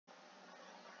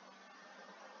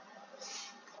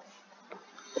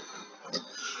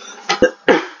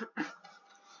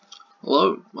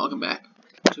welcome back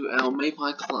to our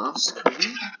Mapei-Clas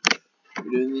crew.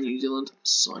 We're doing the New Zealand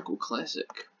Cycle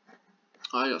Classic.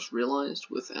 I just realised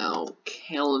with our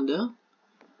calendar,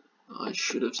 I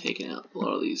should have taken out a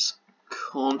lot of these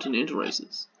continental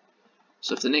races.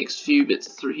 So for the next few bits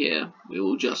through here, we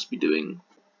will just be doing,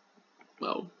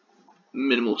 well,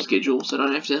 minimal schedule, so I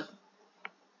don't have to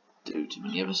do too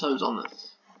many episodes on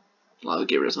this. I'll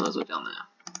get rid of some of those down there.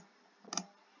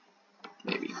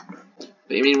 Maybe.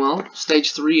 But meanwhile,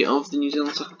 stage 3 of the New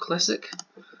Zealand Cycle Classic.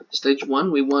 Stage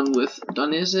 1 we won with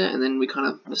Danese, and then we kind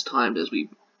of mistimed as we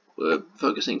were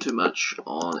focusing too much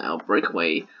on our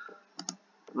breakaway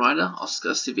rider,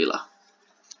 Oscar Sevilla.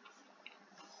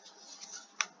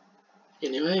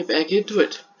 Anyway, back into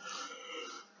it.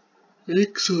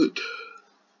 Excellent.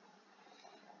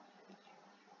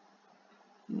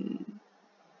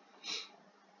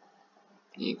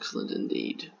 Excellent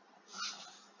indeed.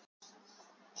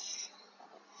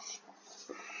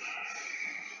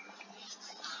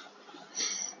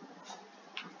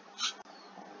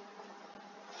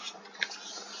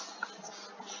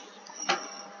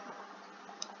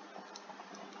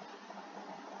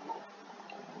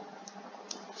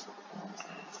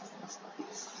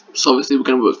 So obviously we're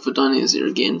going to work for Danese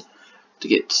again to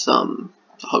get some,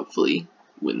 to hopefully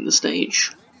win the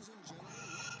stage.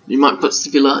 You might put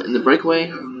Sevilla in the breakaway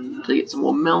to get some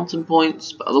more mountain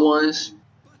points, but otherwise,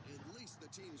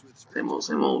 same old,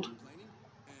 same old.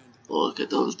 Look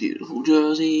at those beautiful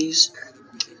jerseys.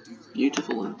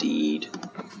 Beautiful indeed.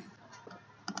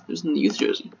 Who's in the youth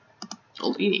jersey?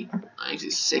 Aldini.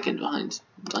 Actually second behind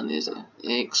Danese.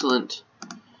 Excellent.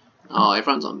 Oh,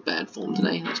 everyone's on bad form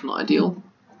today. That's not ideal.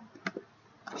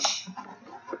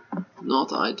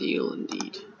 Not ideal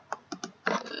indeed.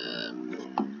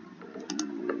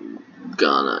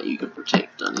 Ghana, you can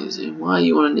protect Danese. Why are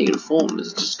you on a negative form?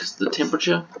 Is it just because of the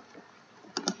temperature?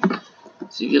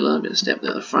 Sevilla, I'm going to step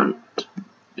near the front. I'm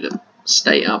going to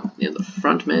stay up near the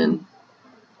front man.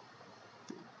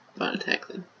 Try and attack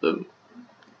them. Boom.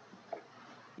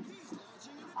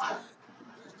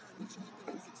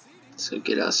 Let's go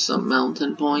get us some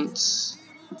mountain points.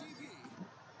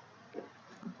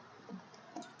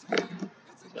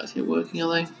 These guys here working,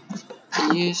 are they?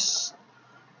 Yes.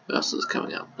 Who else is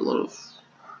coming up? A lot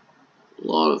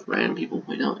of random people.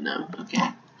 We don't know.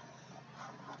 Okay.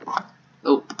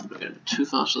 Oh, we're going too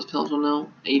fast for this peloton now.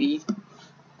 80.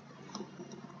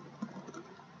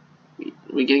 Are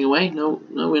we getting away? No,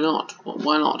 we're not.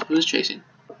 Why not? Who's chasing?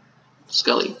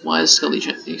 Scully. Why is Scully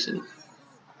chasing?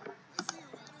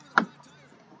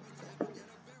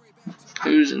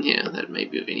 Who's in here that may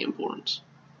be of any importance?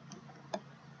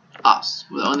 Us.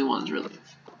 We're the only ones, really.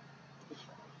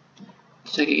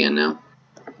 Let's take again now.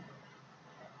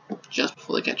 Just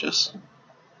before they catch us.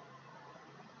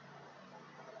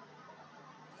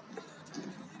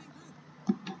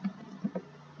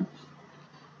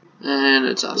 And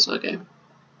it's us, okay.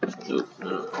 Oop,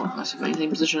 no, passive maintain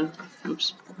position.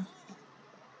 Oops.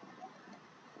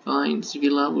 Fine,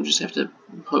 Sevilla, we'll just have to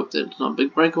hope that it's not a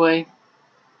big breakaway.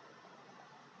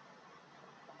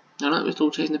 No, we're still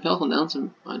chasing the peloton down,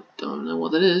 so I don't know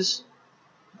what that is.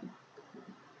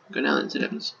 Go down and see what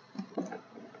happens.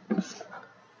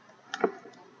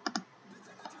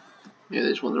 Maybe they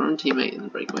just want their own teammate in the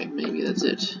breakaway, maybe that's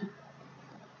it.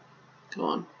 Come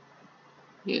on.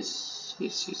 Yes.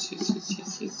 It's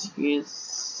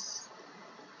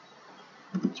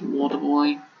water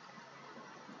boy.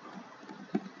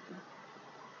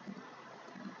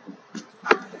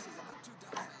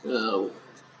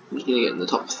 I'm just gonna get in the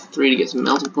top 3 to get some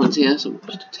mountain points here, so we'll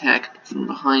just attack from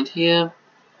behind here.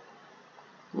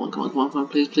 Come on,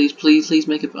 please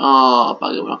make it. Oh,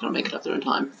 bugger, we're not gonna make it up there in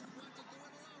time.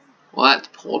 Well, that's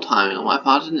poor timing on my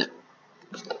part, isn't it?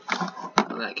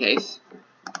 In that case,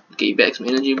 get you back some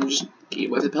energy, we'll just get you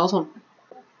away with the peloton.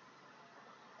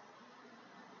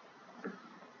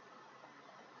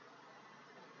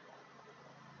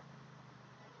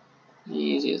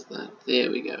 Easy as that.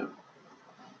 There we go.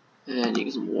 And you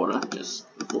get some water just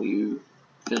before you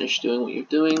finish doing what you're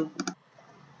doing.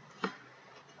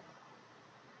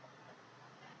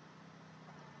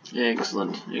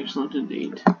 Excellent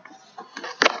indeed.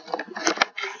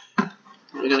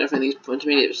 We got everything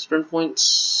intermediate sprint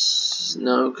points.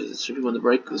 No, because there's 3 people on the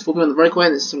break. There's 4 people on the breakaway,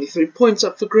 and there's 73 points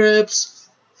up for grabs.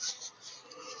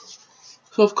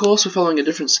 So of course we're following a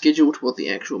different schedule to what the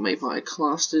actual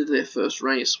Mapei-Clas did. Their first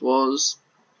race was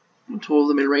Tour of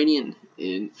the Mediterranean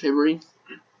in February.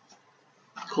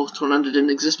 Of course, Tour Under didn't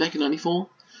exist back in '94.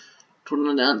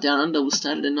 Tour Down Under was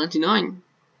started in '99.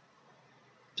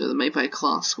 So the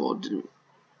Mapei-Clas squad didn't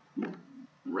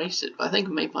race it, but I think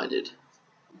Mapei did.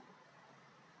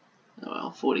 Oh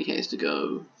well, 40 k's to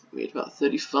go. We get about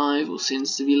 35. We'll send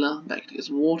Sevilla back to get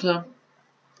some water.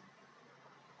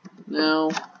 Now,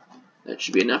 that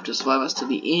should be enough to survive us to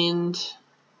the end.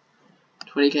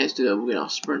 20 k's to go. We'll get our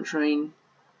sprint train.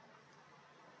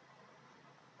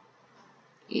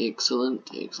 Excellent,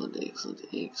 excellent, excellent,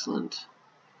 excellent.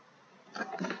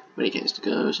 20 k's to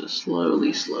go, so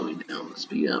slowly slowing down the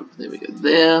speed up. There we go.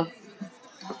 There.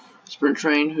 Sprint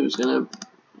train, who's gonna...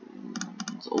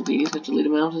 Aldini's got to lead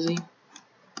him out, is he?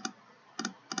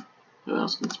 Who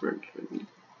else can sprint? Maybe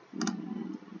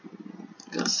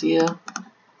Garcia.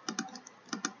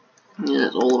 Yeah,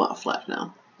 it's all about flat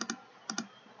now.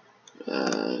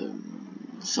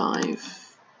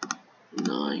 5,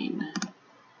 9,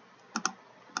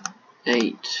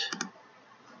 8,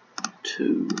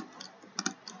 2,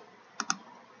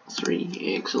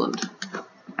 3. Excellent.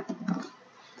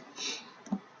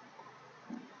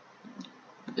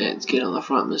 Let's get on the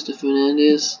front, Mr.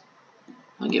 Fernandez.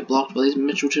 I get blocked by these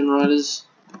Mitchelton riders.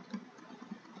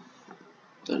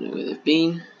 Don't know where they've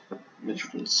been.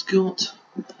 Mitchelton Scott.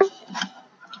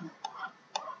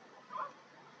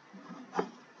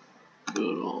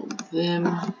 Good on them.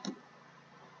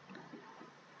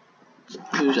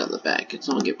 Who's at the back? Did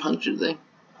someone get punctured there?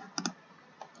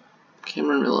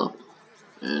 Cameron Miller.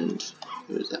 And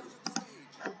who is that?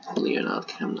 Leonard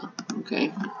Kamner.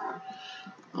 Okay.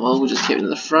 Well, we'll just keep it in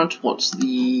the front. What's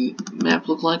the map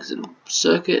look like? Is it a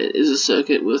circuit? It is a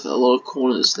circuit with a lot of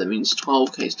corners. That means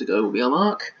 12 k's to go will be our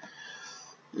mark.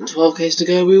 And 12 k's to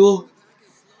go we will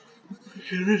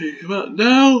get ready. About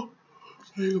now,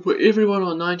 we will put everyone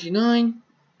on 99.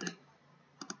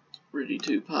 Ready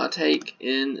to partake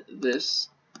in this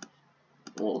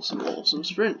awesome, awesome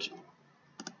sprint.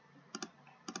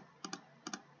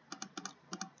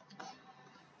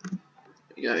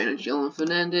 We go Energy Gel on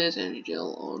Fernandez, Energy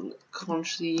Gel on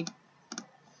Conchi.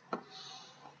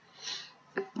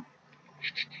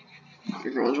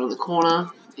 Everyone's around the corner.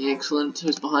 Excellent.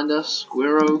 Who's behind us?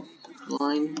 Guerrero,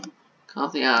 line,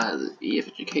 Carthy, the EF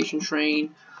Education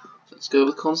train. So let's go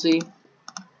with Conci.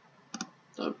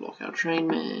 Don't block our train,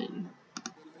 man.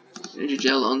 Energy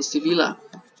Gel on Sevilla.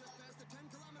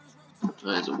 Oh,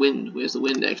 there's a wind. Where's the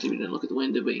wind actually? We didn't look at the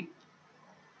wind, did we?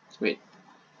 Wait.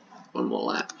 One more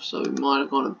lap. So we might have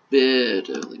gone a bit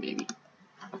early, maybe.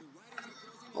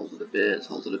 Hold it a bit,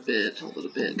 hold it a bit, hold it a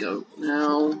bit. Go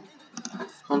now.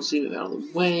 Conci, move out of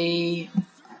the way.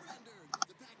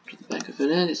 To the back of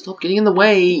Fernandez. Stop getting in the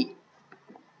way.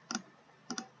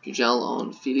 Gel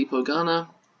on Filippo Ganna.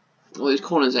 All these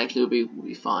corners actually will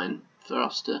be fine for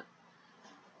us to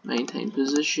maintain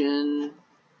position.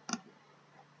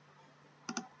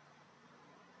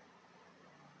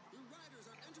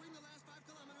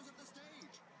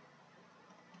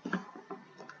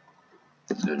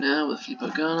 Let's go now with Filippo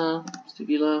Ganna,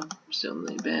 Sevilla, still on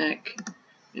the back.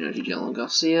 Energy Gel on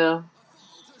Garcia.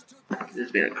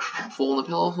 There's been a fall in the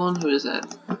peloton. Who is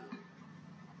that?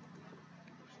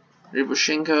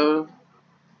 Ryboshenko.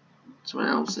 Someone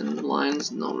else in the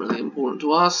lines, not really important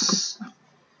to us.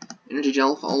 Energy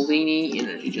Gel for Aldini,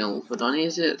 Energy Gel for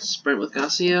Dainese. Sprint with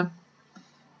Garcia.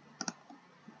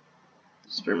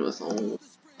 Sprint with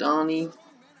Aldani.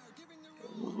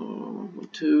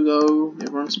 2 go,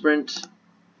 everyone sprint.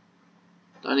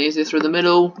 Dainese through the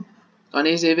middle.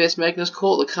 Dainese vs Magnus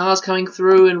caught. The car's coming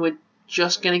through and we're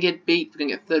just going to get beat. We're going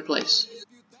to get 3rd place.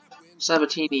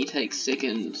 Sabatini takes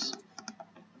 2nd.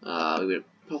 We're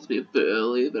possibly a bit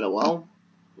early, but oh well.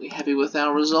 We're happy with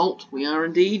our result. We are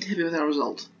indeed happy with our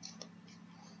result.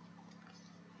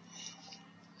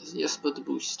 Yes, but the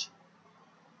boost.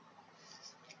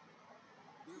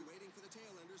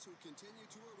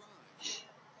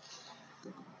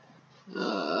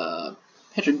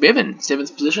 Patrick Bevan,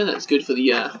 7th position. That's good for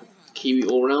the Kiwi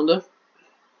all-rounder.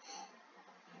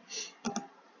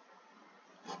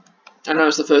 I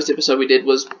noticed the first episode we did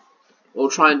was we'll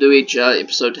try and do each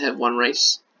episode to have one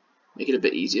race, make it a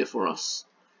bit easier for us.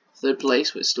 3rd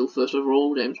place, we're still 1st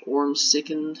overall. James Oram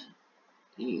 2nd.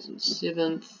 He's in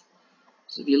 7th.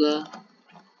 Sevilla.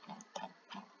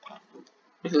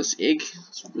 Nicholas Egg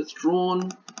is withdrawn.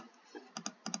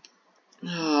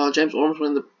 James Oram's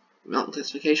winning the mountain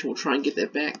classification. We'll try and get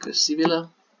that back because Sevilla.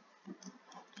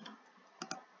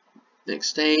 Next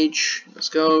stage. Let's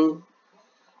go.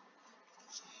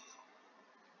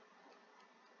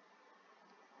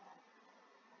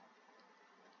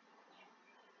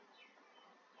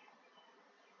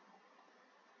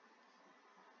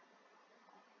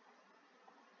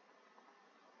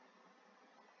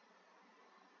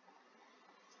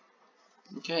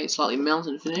 Okay, slightly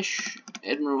mountain finish.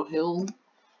 Admiral Hill,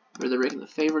 where they reckon the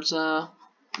favourites are.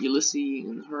 Ulysses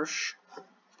and Hirsch.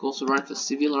 Of course, we're running for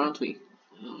Sevilla, aren't we?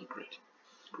 Oh, great.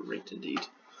 Great indeed.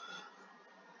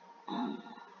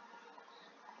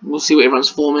 We'll see what everyone's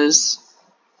form is,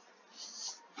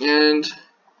 and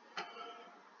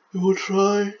we'll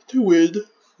try to win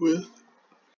with.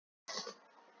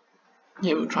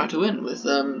 Yeah, we'll try to win with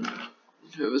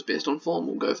whoever's best on form.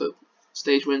 We'll go for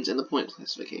stage wins and the point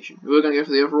classification. We were going to go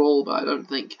for the overall, but I don't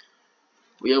think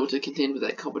we're able to contend with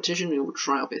that competition. We will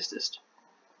try our bestest.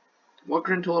 What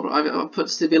Grand Tour? I've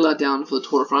put Sevilla down for the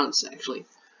Tour de France. Actually,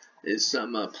 there's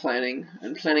some planning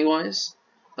wise.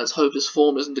 Let's hope his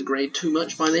form doesn't degrade too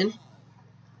much by then.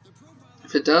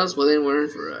 If it does, well then we're in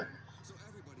for a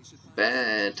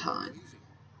bad time.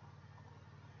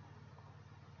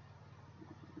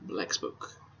 Black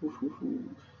Smoke.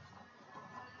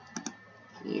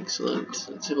 Excellent.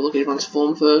 Let's have a look at everyone's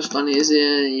form first. Danese,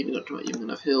 even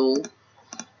enough Hill.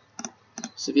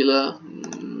 Sevilla,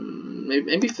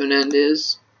 maybe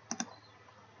Fernandez.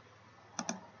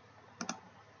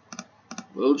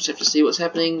 We'll just have to see what's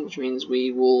happening, which means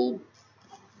we will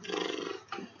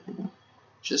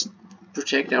just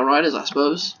protect our riders, I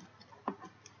suppose.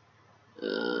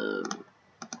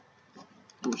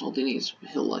 Maldini's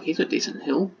Hill, like he's got decent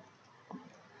Hill.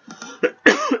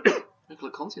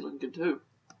 Nicola Conti looking good too.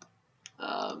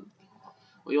 Well,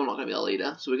 you're not going to be our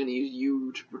leader, so we're going to use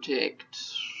you to protect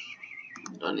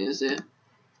Danese there.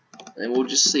 And we'll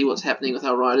just see what's happening with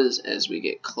our riders as we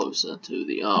get closer to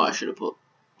the. Oh, I should have put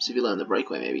Sevilla in the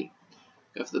breakaway maybe.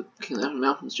 Go for the King of the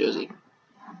Mountains jersey.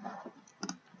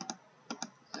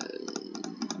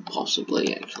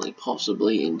 Possibly, actually,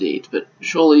 possibly indeed. But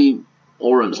surely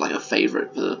Orum's like a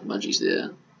favourite for the Mudgies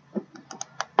there.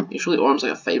 Yeah, surely Orum's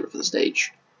like a favourite for the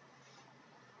stage.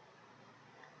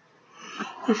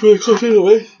 That's really close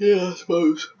anyway. Yeah, I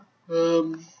suppose.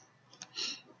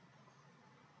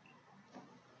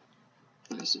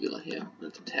 Sevilla here.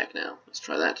 Let's attack now. Let's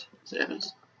try that. See what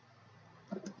happens.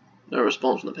 No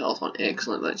response from the Peloton.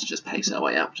 Excellent. Let's just pace our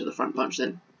way up to the front bunch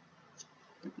then.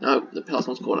 No, the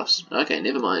Peloton's caught us. Okay,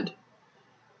 never mind.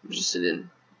 We'll just sit in.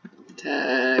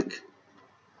 Attack.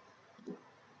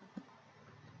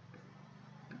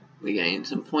 We gained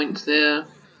some points there.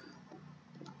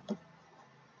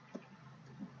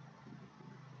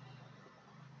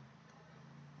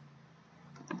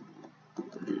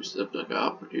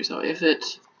 Reduce our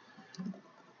effort.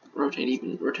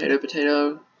 Rotato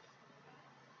potato.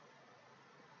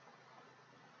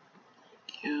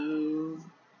 Go.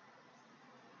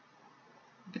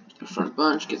 Get to the front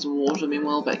bunch, get some water.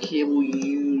 Meanwhile, back here we'll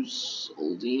use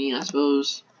Aldini, I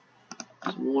suppose.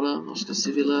 Some water, Oscar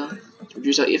Sevilla. Let's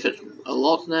reduce our effort a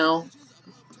lot now.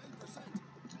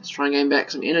 Let's try and gain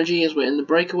back some energy as we're in the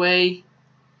breakaway.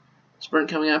 Sprint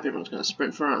coming up, everyone's going to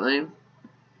sprint for it, aren't they?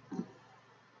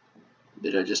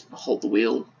 Better just hold the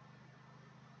wheel.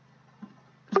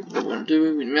 What we want to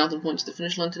do, we mountain points to the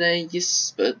finish line today,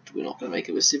 yes, but we're not going to make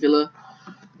it with Sevilla.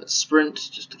 Let's sprint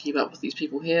just to keep up with these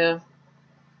people here.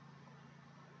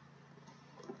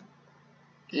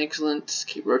 Excellent,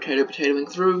 keep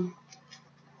potatoing through.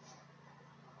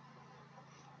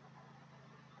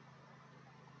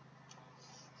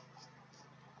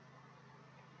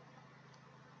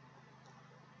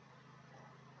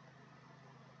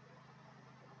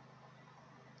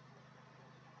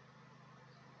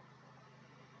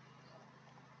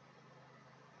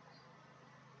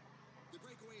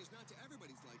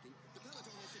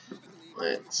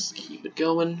 Let's keep it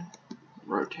going.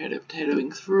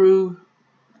 Potatoing through.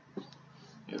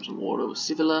 Have some water with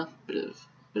Sevilla. Bit of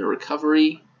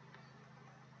recovery.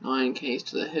 9Ks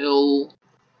to the hill.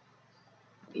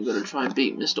 We've got to try and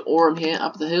beat Mr. Oram here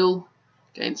up the hill.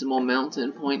 Gain some more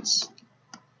mountain points.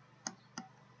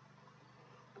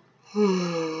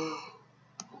 We're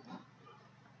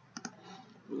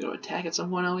going to attack at some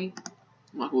point, are we?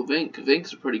 Michael Vink.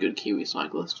 Vink's a pretty good Kiwi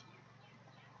cyclist.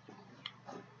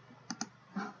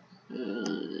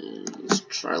 Let's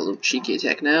try a little cheeky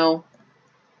attack now.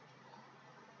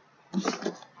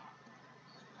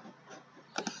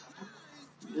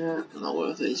 Yeah, not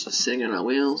worth it. He's just sitting on our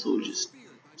wheel, so we'll just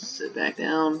sit back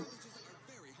down.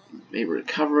 Maybe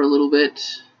recover a little bit.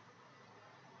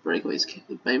 Breakaways,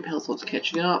 the main peloton's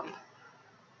catching up.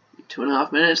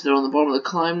 2.5 minutes. They're on the bottom of the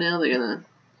climb now. They're gonna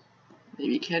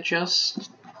maybe catch us.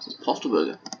 This is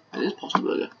Postelberger. It is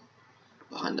Postelberger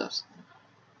behind us.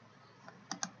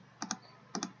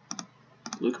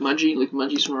 Luke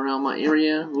Mudgie's from around my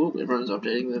area. Ooh, everyone's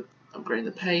upgrading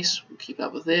the pace. We'll keep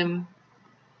up with them.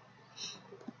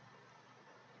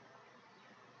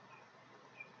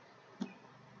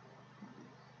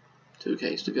 Two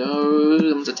Ks to go.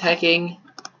 Someone's attacking.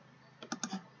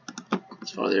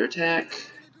 Let's follow their attack.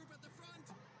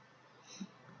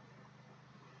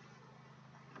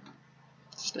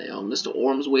 Stay on Mr.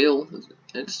 Orm's wheel.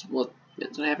 It's what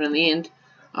That's gonna happen in the end.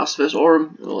 Us versus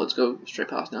Aurum. Well, let's go straight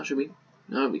past now, should we?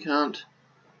 No, we can't.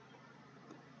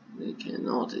 We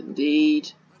cannot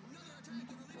indeed.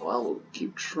 Well, we'll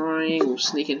keep trying. We'll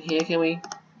sneak in here, can we?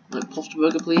 No,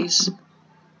 Klosterberger, please.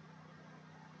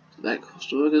 That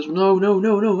Klosterberger's. No, no,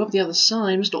 no, no. Up the other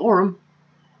side, Mr. Aurum.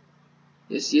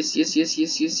 Yes, yes, yes, yes,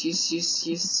 yes, yes, yes, yes,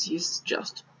 yes, yes.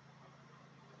 Just.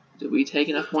 Did we take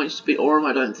enough points to beat Aurum?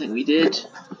 I don't think we did.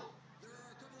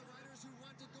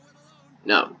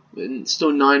 No, we're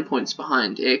still 9 points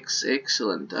behind.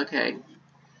 Excellent. Okay.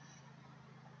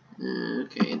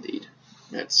 Okay, indeed.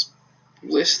 That's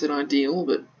less than ideal,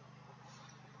 but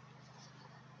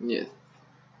yeah.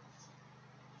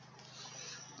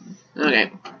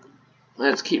 Okay,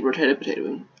 let's keep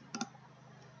potatoing.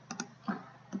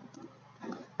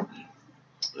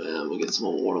 We'll get some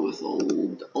more water with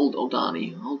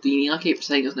Aldini. I keep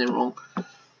saying his name wrong.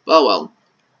 Oh well,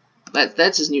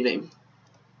 that's his new name.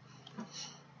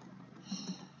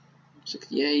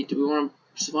 68. Do we want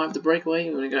to survive the breakaway?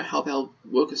 We're gonna go help our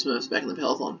worker Smurfs back in the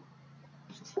Peloton.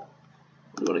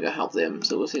 We want to go help them,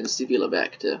 so we'll send Sivila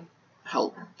back to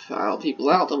help our people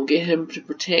out, and we'll get him to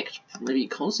protect maybe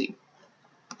Consi.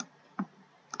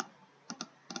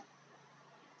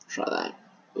 Try that.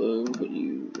 Boom, put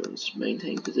you on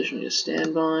maintain position on your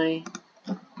standby.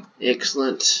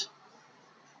 Excellent.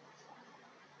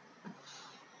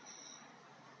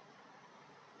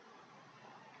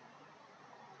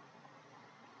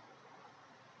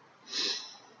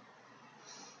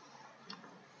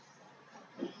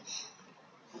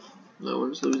 No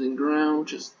one's losing ground,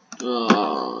 just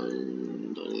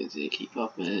don't need to keep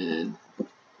up, man.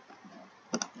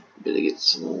 Better get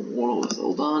some more water with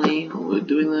Aldani while we're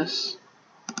doing this.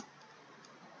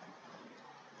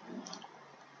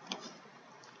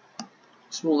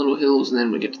 Small little hills, and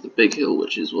then we get to the big hill,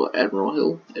 which is what, Admiral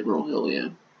Hill? Admiral Hill, yeah.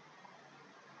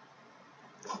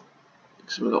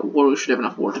 So we've got water, we should have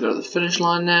enough water to go to the finish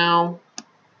line now.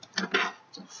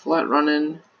 It's a flat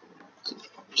run-in.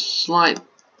 Slight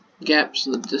gaps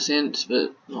in the descent,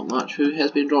 but not much. Who has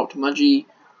been dropped? Mudgy,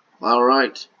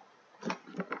 Alright.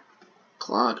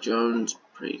 Clark, Jones,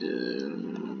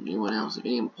 Preydon, anyone else of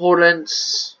any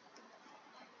importance?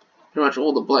 Pretty much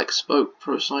all the Black Spoke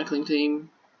Pro Cycling team,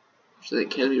 which they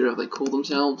can be whatever they call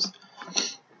themselves.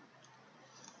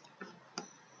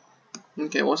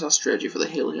 Okay, what's our strategy for the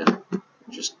hill here?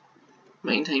 Just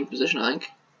maintain position, I think.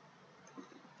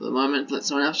 For the moment, let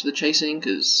someone else do the chasing,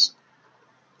 because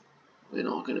we're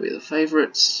not going to be the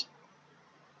favourites.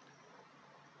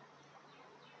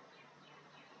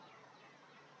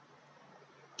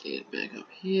 Get back up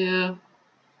here.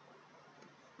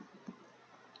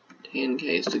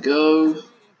 10Ks to go.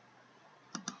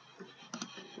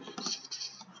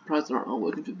 Surprised they're not all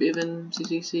working for Bevan,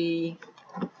 CCC.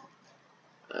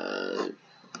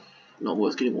 Not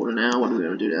worth getting water now. What are we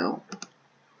going to do now?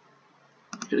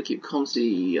 Gotta keep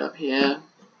Consti up here.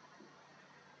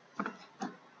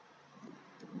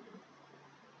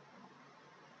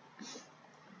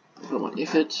 Put on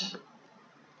effort.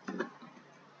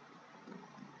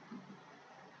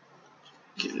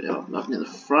 Get it up near the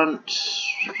front.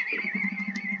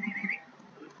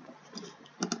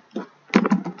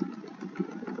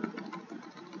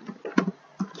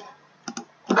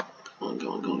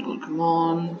 Come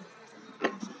on.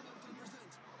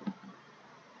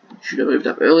 Should have moved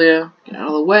up earlier. Get out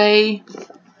of the way.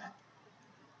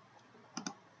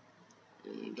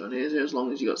 Don't hesitate, as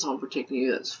long as you got someone protecting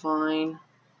you, that's fine.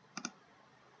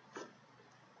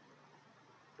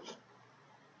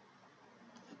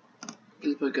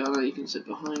 Gilbergana, you can sit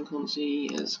behind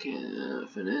Consi, as can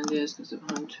Fernandez, can sit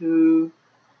behind too.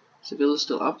 Sevilla's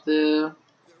still up there.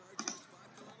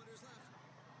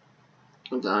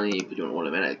 Dani, put you on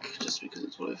automatic, just because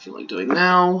it's what I feel like doing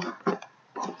now. We're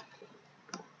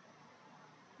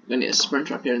gonna need a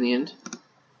sprinter up here in the end.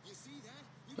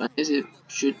 But it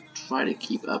should try to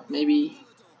keep up, maybe.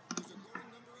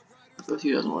 Both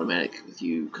you guys on automatic, with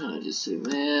you kind of just sitting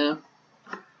there.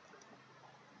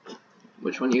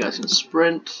 Which one of you guys can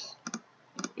sprint?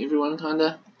 Everyone,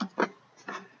 kinda.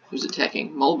 Who's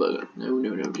attacking? Mulberger. No,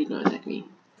 did not attack me.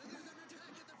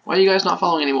 Why are you guys not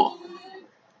following anymore?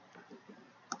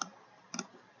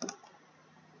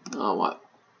 Oh, what?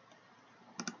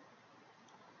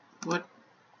 What?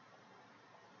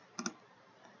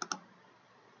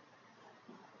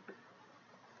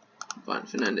 Fine,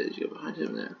 Fernandez, you go behind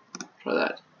him there. Try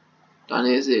that.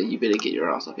 Dinez there, you better get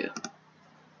your ass up here.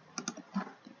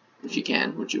 If you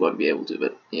can, which you won't be able to,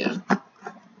 but yeah.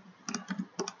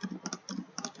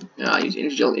 Use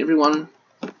energy gel everyone.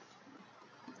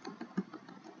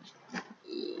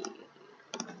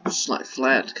 Slight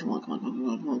flat. Come on, come on, come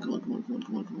on, come on, come on, come on, come on,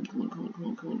 come on, come on, come on, come on, come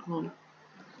on, come on, come on.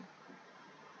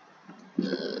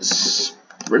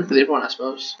 Sprint with everyone, I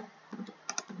suppose.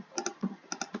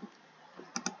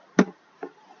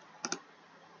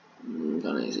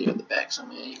 Don't easy at the back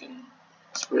somewhere. You can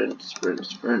sprint, sprint,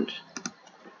 sprint.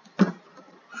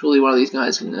 Surely one of these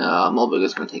guys can.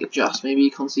 Mulberger's going to take a just. Maybe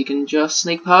Consi can just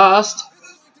sneak past.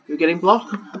 You're getting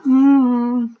blocked.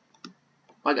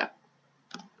 Bugger.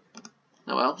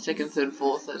 Oh well, second, third,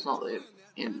 fourth. That's not the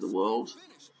end of the world.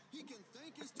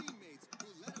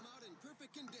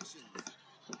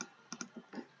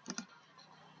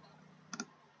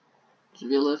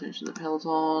 Sevilla finishing the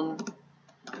peloton.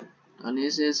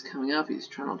 Arnez is coming up. He's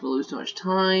trying not to lose too much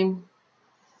time.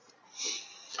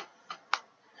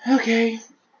 Okay.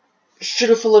 Should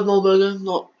have followed Mulberger,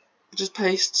 not just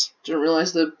paced. Didn't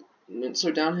realise that it went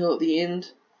so downhill at the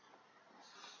end.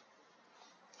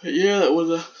 But yeah, that was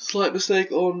a slight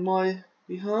mistake on my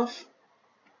behalf.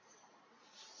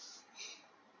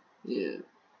 Yeah.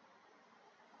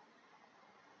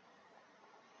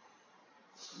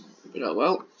 But oh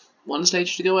well. One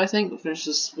stage to go, I think. We'll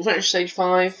finish stage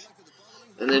 5,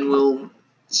 and then we'll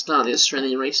start the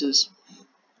Australian races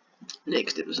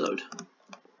next episode.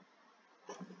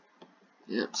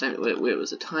 Yeah, same. Where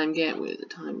was the time gap? Where's the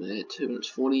time there? 2 minutes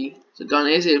 40. So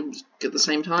Dainese get the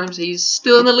same time, so he's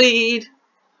still in the lead.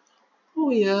 Oh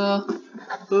yeah.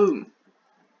 Boom.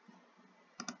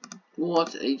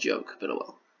 What a joke, but oh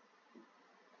well.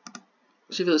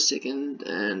 See for the second,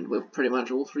 and we're pretty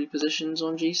much all 3 positions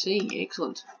on GC.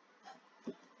 Excellent.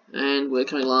 And we're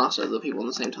coming last over the people on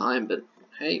the same time, but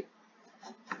hey,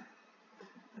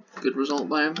 good result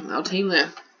by our team there.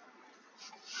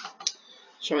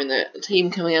 Showing that the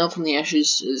team coming out from the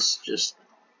ashes is just,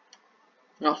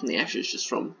 not from the ashes, just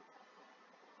from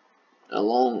a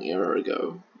long era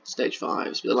ago. Stage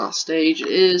 5 so the last stage. It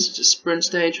is just a sprint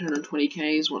stage, 120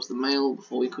 Ks. What's the mail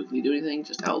before we quickly do anything?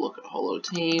 Just have a look at a whole lot of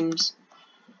teams.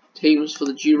 Teams for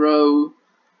the Giro.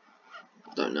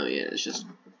 Don't know yet, it's just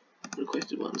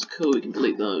requested ones. Cool, we can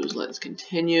delete those. Let's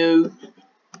continue.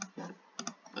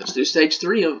 Let's do stage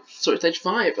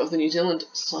 5 of the New Zealand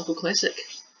Cycle Classic.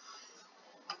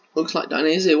 Looks like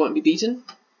Dainese won't be beaten.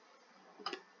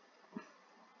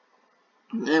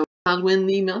 And we can't win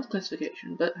the mount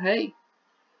classification, but hey.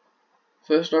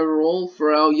 First overall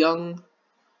for our young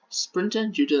sprinter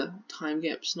due to time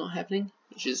gaps not happening,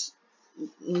 which is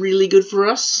really good for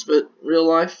us, but real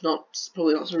life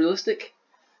probably not so realistic.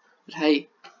 But hey,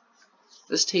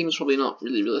 this team is probably not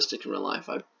really realistic in real life.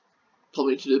 I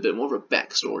probably need to do a bit more of a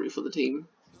backstory for the team.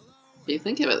 What do you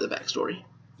think about the backstory?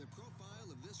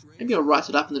 Maybe I'll write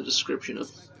it up in the description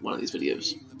of one of these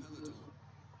videos.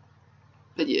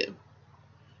 But yeah.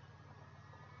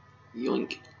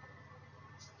 Yoink.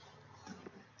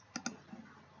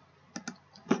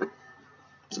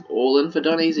 It's all in for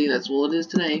Dainese, that's all it is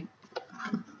today.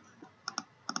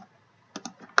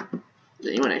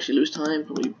 Did anyone actually lose time?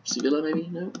 Probably Sevilla maybe?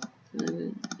 No?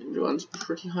 Everyone's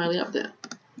pretty highly up there.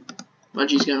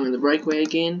 Mudgie's going in the breakaway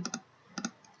again.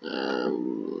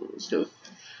 Let's go.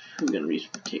 Who are we going to use to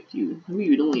protect you? Who are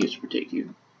you normally use to protect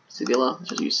you? Sevilla. Let's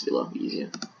just use Sevilla, be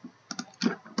easier.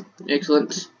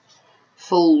 Excellent.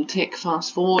 Full tech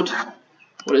fast forward.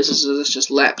 What is this? Is this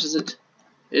just laps, is it?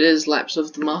 It is laps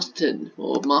of the Master Tin,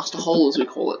 or Master Hole as we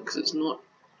call it, because it's not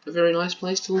a very nice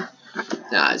place to...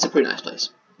 Nah, it's a pretty nice place.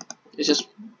 It's just,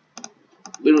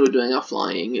 when we were doing our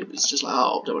flying, it was just like,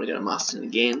 oh, don't want to go to Master Tin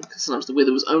again, because sometimes the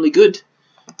weather was only good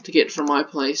to get from my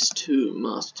place to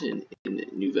Master Tin in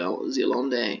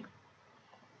Nouvelle-Zélande.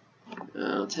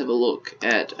 Let's have a look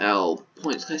at our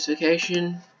points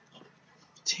classification.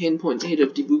 10 points ahead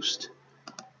of DeBoost.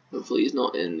 Hopefully he's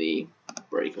not in the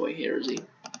breakaway here, is he?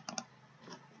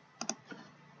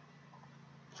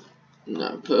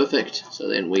 No, perfect. So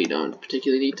then we don't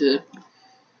particularly need to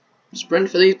sprint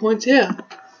for these points here.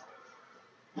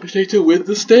 We just need to win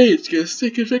the stage, get a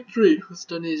second victory with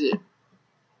Dainese.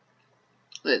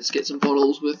 Let's get some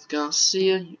bottles with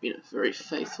Garcia. You've been a very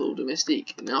faithful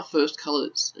domestic in our first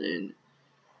colours in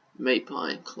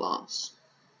Mapei-Clas.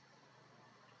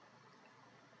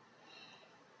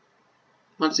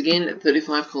 Once again, at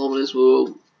 35 kilometers,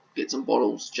 we'll get some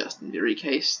bottles just in very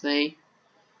case they...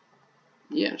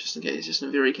 Yeah, just in case, just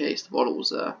in very case the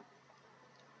bottles are...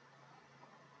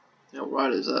 Our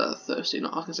riders are thirsty.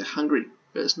 Not, I was going to say hungry,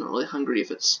 but it's not really hungry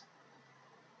if it's...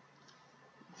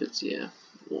 yeah,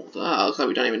 water. Looks like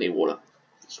we don't even need water.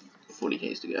 It's 40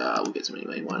 k's to go. We'll get some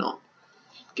anyway, why not?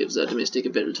 Gives the domestic a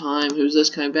bit of time. Who's this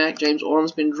coming back? James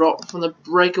Orham's been dropped from the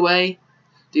breakaway.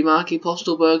 Demarchi,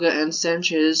 Postelberger and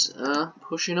Sanchez are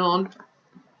pushing on.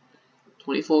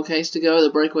 24Ks to go. The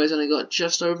breakaway's only got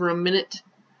just over a minute.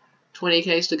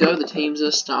 20Ks to go. The teams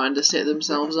are starting to set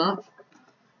themselves up.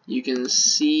 You can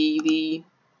see the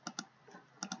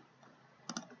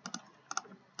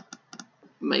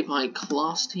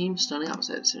Mapei-Clas team starting up.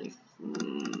 So that's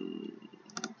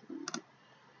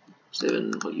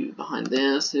 7. What you behind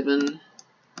there? 7,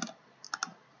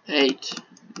 8,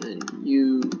 and then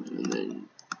you, and then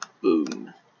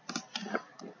boom.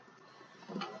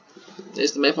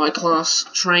 There's the Mapei-Clas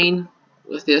train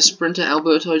with their sprinter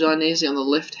Alberto Dainese on the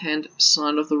left-hand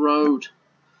side of the road.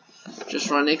 Just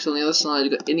right next on the other side,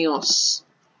 you've got Ineos.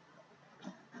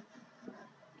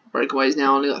 Breakaway's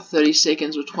now only got 30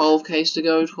 seconds with 12Ks to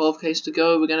go. 12Ks to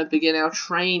go. We're going to begin our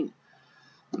train.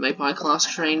 The Mapei-Clas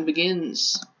train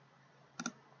begins.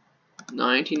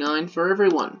 99 for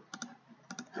everyone.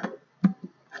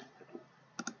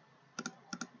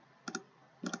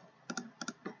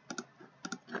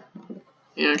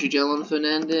 Energy Gel on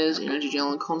Fernandez, Energy Gel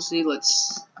on Consi.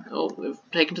 We've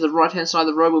taken to the right hand side of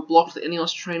the road. We've blocked the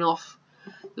Ineos train off.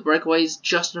 The breakaway is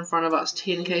just in front of us.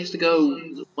 10Ks to go.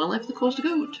 1 lap of the course to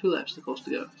go, or 2 laps of the course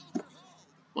to go?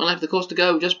 1 lap of the course to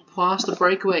go, just past the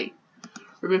breakaway.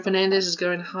 Ruben Fernandez is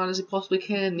going hard as he possibly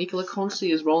can. Nicola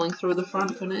Consi is rolling through the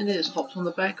front. Fernandez hops on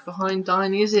the back behind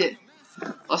Dainese.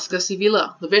 Oscar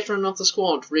Sevilla, the veteran of the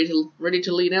squad, ready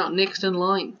to lead out next in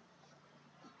line.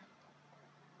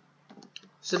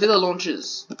 Sevilla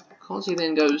launches. Consi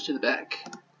then goes to the back.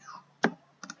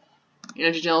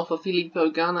 Energy Gel for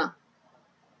Filippo Ganna.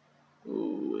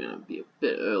 Ooh, we're going to be a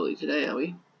bit early today, are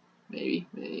we? Maybe,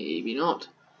 maybe not.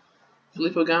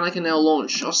 Filippo Ganna can now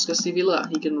launch. Oscar Sevilla,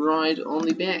 he can ride on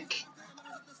the back.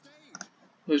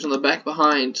 Who's on the back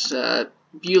behind?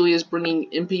 Bewley is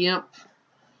bringing Impey up.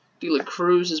 De La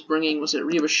Cruz is bringing,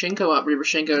 Rybashenko up.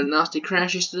 Rybashenko, nasty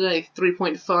crash yesterday.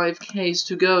 3.5Ks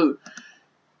to go.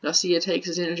 Garcia takes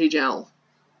his Energy Gel.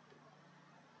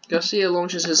 Garcia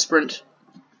launches his sprint.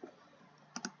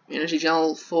 Energy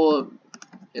Gel for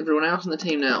everyone else in the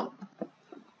team now.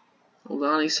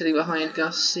 Oldani's sitting behind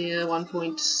Garcia,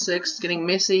 1.6, getting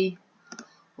messy.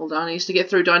 Oldani needs to get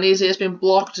through. Dainese has been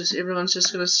blocked. Everyone's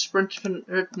just going to sprint for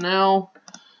it now.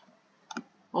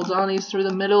 Oldani's through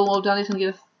the middle. Oldani's going to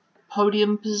get a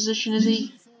podium position, is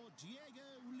he?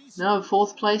 No,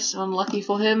 4th place. Unlucky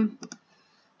for him.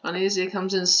 Dainese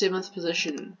comes in 7th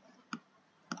position.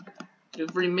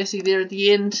 Very messy there at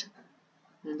the end.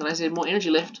 And Dainese had more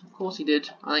energy left. Of course he did.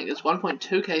 I think it's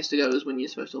 1.2Ks to go is when you're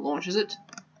supposed to launch, is it?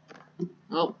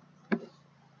 Oh.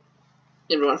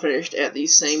 Everyone finished at the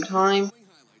same time.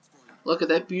 Look at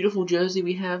that beautiful jersey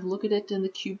we have. Look at it and the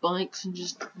cute bikes and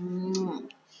just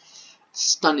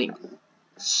stunning.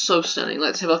 So stunning.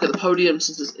 Let's have a look at the podium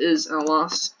since this is our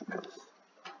last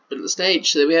bit of the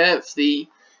stage. So there we have the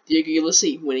Diego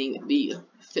Ulissi winning the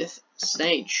 5th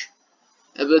stage.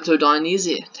 Alberto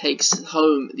Dainese takes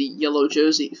home the yellow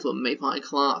jersey for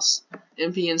Mapei-Clas.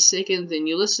 MP in 2nd, then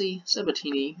Ulissi,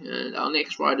 Sabatini, and our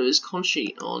next rider is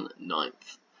Conchi on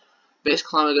 9th. Best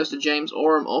climber goes to James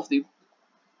Oram of the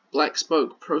Black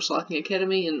Spoke Pro Cycling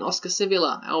Academy, and Oscar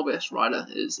Sevilla, our best rider,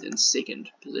 is in 2nd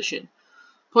position.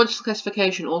 Points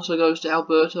classification also goes to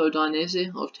Alberto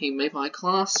Dainese of Team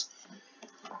Mapei-Clas.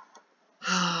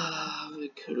 We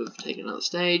could have taken another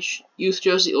stage. Youth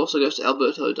jersey also goes to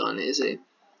Alberto Dainese,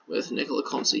 with Nicola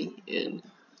Consi in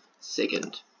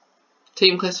 2nd.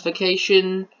 Team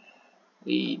classification,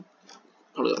 we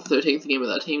probably got 13th again with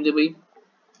our team, did we?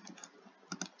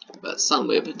 But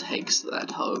Sunweb takes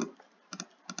that home.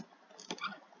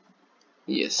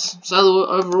 Yes, so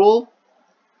overall,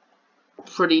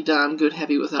 pretty damn good,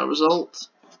 happy with our result.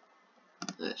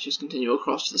 Let's just continue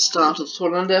across to the start of the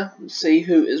Tour Under and see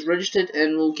who is registered,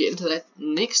 and we'll get into that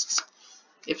next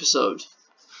episode,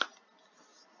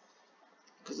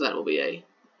 because that will be a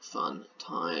fun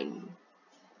time.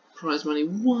 Prize money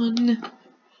 1.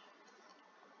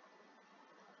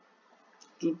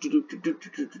 There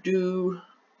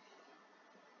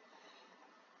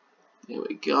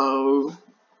we go.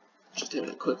 Just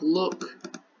having a quick look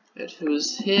at who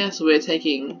is here. So we're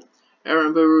taking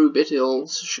Aramburu, Betel,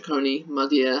 Ciccone,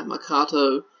 Madia,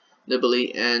 Makato,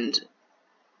 Nibali, and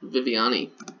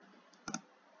Viviani.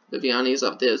 Viviani is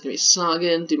up there. It's going to be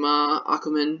Sagan, Dimar,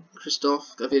 Ackerman,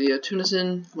 Christoph, Gaviria,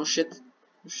 Tunison,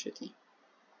 Moschetti.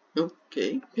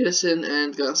 Okay, Pedersen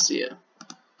and Garcia.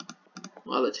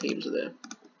 Other teams are there.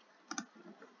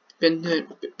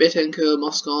 Betancourt,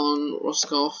 Moscon,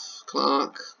 Roscoff,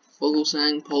 Clark,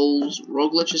 Vogelsang, Poles,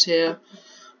 Roglic is here.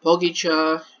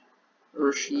 Pogačar,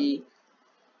 Urshi,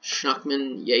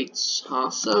 Schachman, Yates,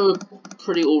 Haas. So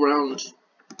pretty all-round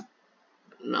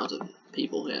amount of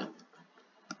people here.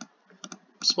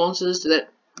 Sponsors, did that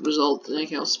result to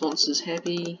make our sponsors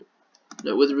happy.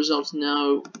 No, with the results,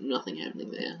 no, nothing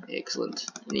happening there. Excellent.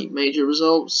 Any major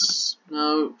results?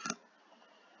 No.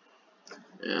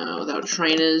 With our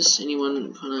trainers,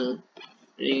 anyone kind of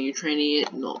any new training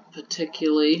yet? Not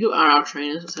particularly. Who are our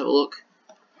trainers? Let's have a look.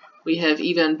 We have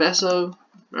Ivan Basso,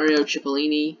 Mario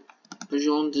Cipollini,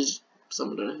 Bajon,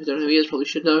 someone don't know who he is, probably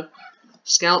should know.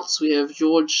 Scouts, we have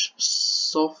George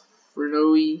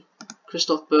Sofrinoy,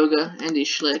 Christoph Berger, Andy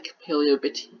Schleck, Pelio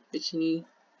Bettini,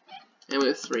 and we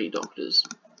have 3 doctors.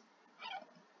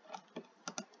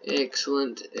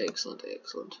 Excellent, excellent,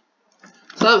 excellent.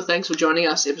 So, thanks for joining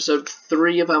us, episode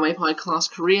 3 of our Mapei-Clas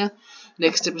career.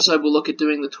 Next episode we'll look at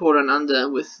doing the Tour Down Under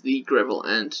with the gravel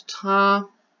and tar.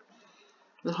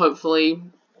 And hopefully,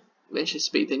 eventually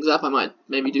speed things up. I might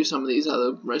maybe do some of these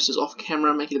other races off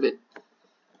camera, make it a bit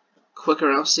quicker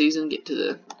our season, get to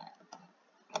the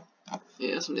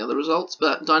some of the other results.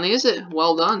 But Dineas it,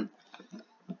 well done.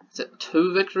 Is that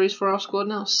 2 victories for our squad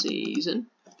now? Season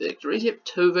victories, yep,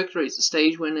 2 victories, the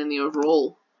stage win and the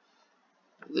overall.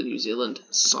 The New Zealand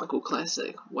Cycle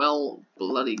Classic. Well,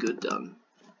 bloody good done.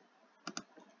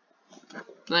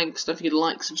 Thanks, don't forget to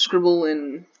like, subscribe,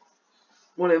 and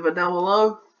whatever down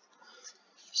below.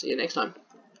 See you next time.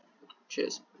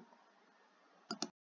 Cheers.